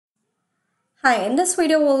Hi, in this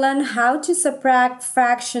video we'll learn how to subtract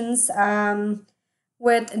fractions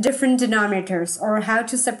with different denominators, or how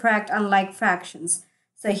to subtract unlike fractions.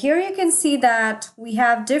 So here you can see that we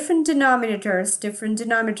have different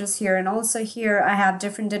denominators here, and also here I have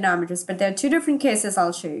different denominators, but there are two different cases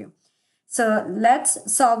I'll show you. So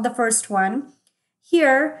let's solve the first one.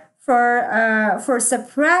 Here for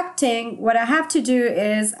subtracting, what I have to do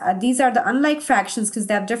is these are the unlike fractions because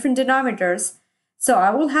they have different denominators. So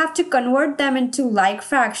I will have to convert them into like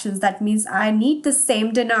fractions. That means I need the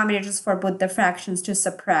same denominators for both the fractions to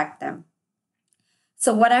subtract them.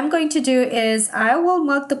 So what I'm going to do is I will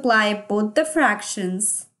multiply both the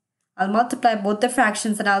fractions. I'll multiply both the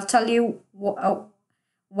fractions and I'll tell you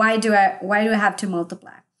why do I have to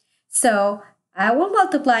multiply. So I will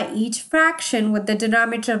multiply each fraction with the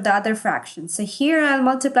denominator of the other fraction. So here I'll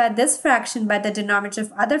multiply this fraction by the denominator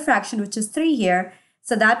of other fraction, which is 3 here.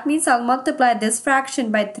 So that means I'll multiply this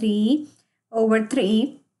fraction by 3 over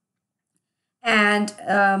 3. And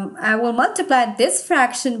I will multiply this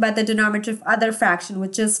fraction by the denominator of other fraction,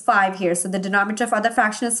 which is 5 here. So the denominator of other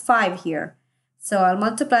fraction is 5 here. So I'll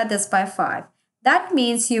multiply this by 5. That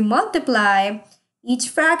means you multiply each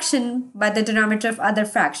fraction by the denominator of other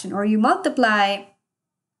fraction, or you multiply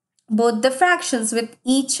both the fractions with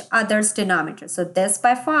each other's denominator. So this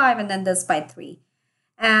by 5 and then this by 3.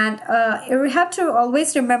 And you have to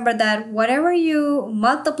always remember that whatever you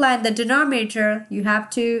multiply in the denominator, you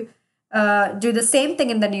have to do the same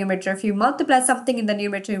thing in the numerator. If you multiply something in the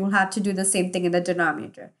numerator, you will have to do the same thing in the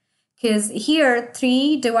denominator. Because here,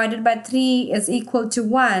 3 divided by 3 is equal to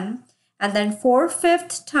 1. And then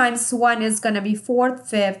 4/5 times 1 is going to be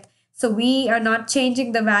 4/5. So we are not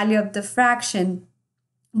changing the value of the fraction,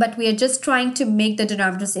 but we are just trying to make the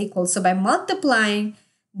denominators equal. So by multiplying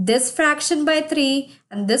this fraction by 3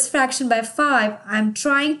 and this fraction by 5, I'm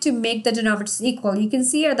trying to make the denominators equal. You can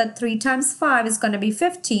see here that 3 times 5 is going to be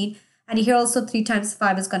 15, and here also 3 times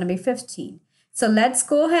 5 is going to be 15. So let's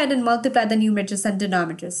go ahead and multiply the numerators and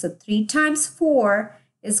denominators. So 3 times 4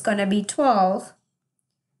 is going to be 12,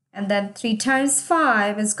 and then 3 times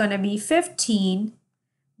 5 is going to be 15,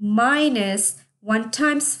 minus 1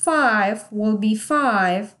 times 5 will be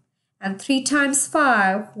 5, and 3 times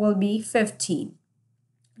 5 will be 15.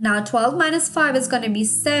 Now 12 minus 5 is going to be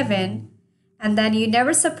 7, and then you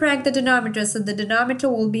never subtract the denominator, so the denominator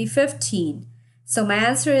will be 15. So my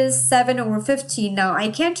answer is 7 over 15. Now I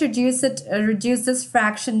can't reduce this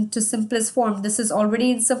fraction to simplest form. This is already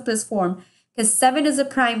in simplest form because 7 is a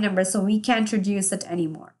prime number, so we can't reduce it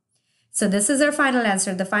anymore. So this is our final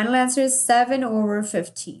answer. The final answer is 7 over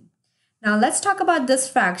 15. Now let's talk about this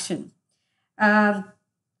fraction.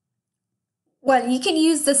 Well, you can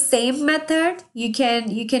use the same method. You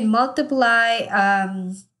can multiply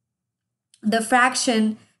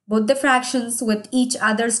both the fractions with each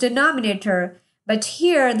other's denominator. But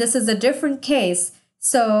here, this is a different case.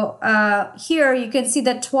 So here you can see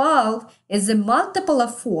that 12 is a multiple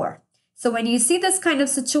of 4. So when you see this kind of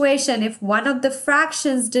situation, if one of the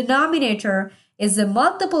fractions denominator is a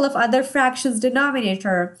multiple of other fractions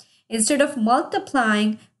denominator, instead of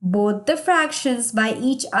multiplying both the fractions by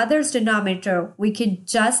each other's denominator, we can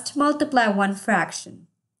just multiply one fraction.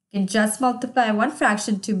 We can just multiply one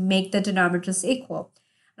fraction to make the denominators equal.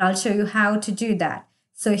 And I'll show you how to do that.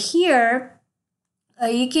 So here,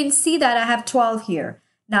 you can see that I have 12 here.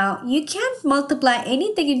 Now, you can't multiply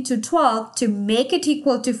anything into 12 to make it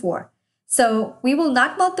equal to 4. So we will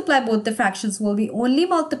not multiply both the fractions. We'll be only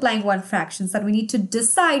multiplying one fraction. So we need to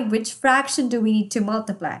decide which fraction do we need to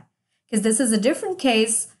multiply. Because this is a different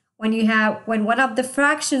case when one of the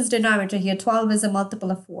fractions denominator here, 12 is a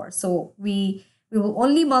multiple of 4. So we will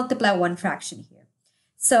only multiply one fraction here.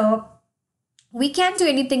 So we can't do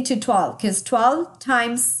anything to 12 because 12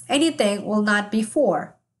 times anything will not be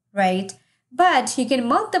 4, right? But you can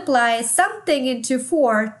multiply something into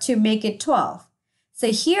 4 to make it 12.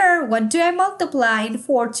 So here, what do I multiply in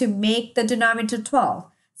 4 to make the denominator 12?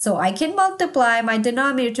 So I can multiply my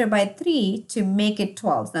denominator by 3 to make it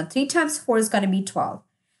 12. Now 3 times 4 is going to be 12.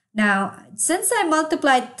 Now, since I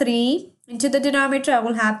multiplied 3 into the denominator, I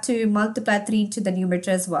will have to multiply 3 into the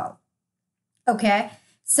numerator as well. Okay,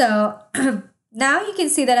 so now you can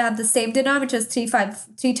see that I have the same denominator as 3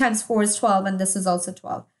 times 4 is 12, and this is also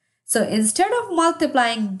 12. So instead of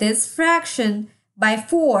multiplying this fraction by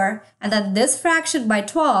 4 and then this fraction by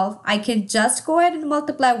 12, I can just go ahead and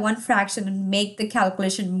multiply one fraction and make the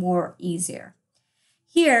calculation more easier.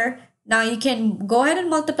 Here, now you can go ahead and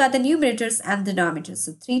multiply the numerators and denominators.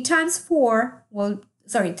 So 3 times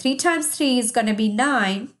 3 is going to be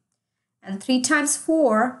 9, and 3 times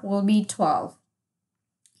 4 will be 12.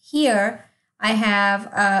 Here, I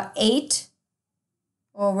have 8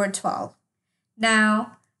 over 12.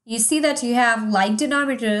 Now, you see that you have like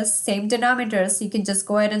denominators, same denominators. You can just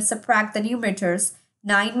go ahead and subtract the numerators.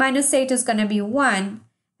 9 minus 8 is going to be 1.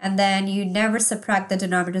 And then you never subtract the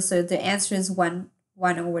denominator. So the answer is 1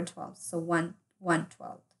 over 12. So 1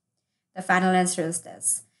 12th. The final answer is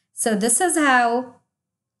this. So this is how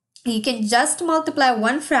you can just multiply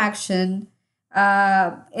one fraction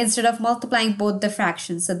instead of multiplying both the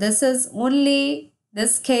fractions. So this is only,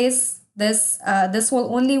 this case, this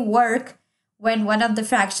will only work when one of the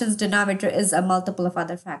fractions denominator is a multiple of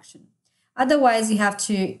other fraction. Otherwise, you have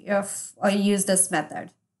to use this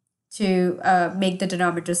method to make the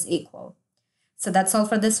denominators equal. So that's all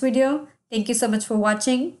for this video. Thank you so much for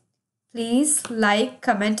watching. Please like,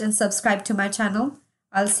 comment, and subscribe to my channel.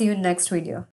 I'll see you in next video.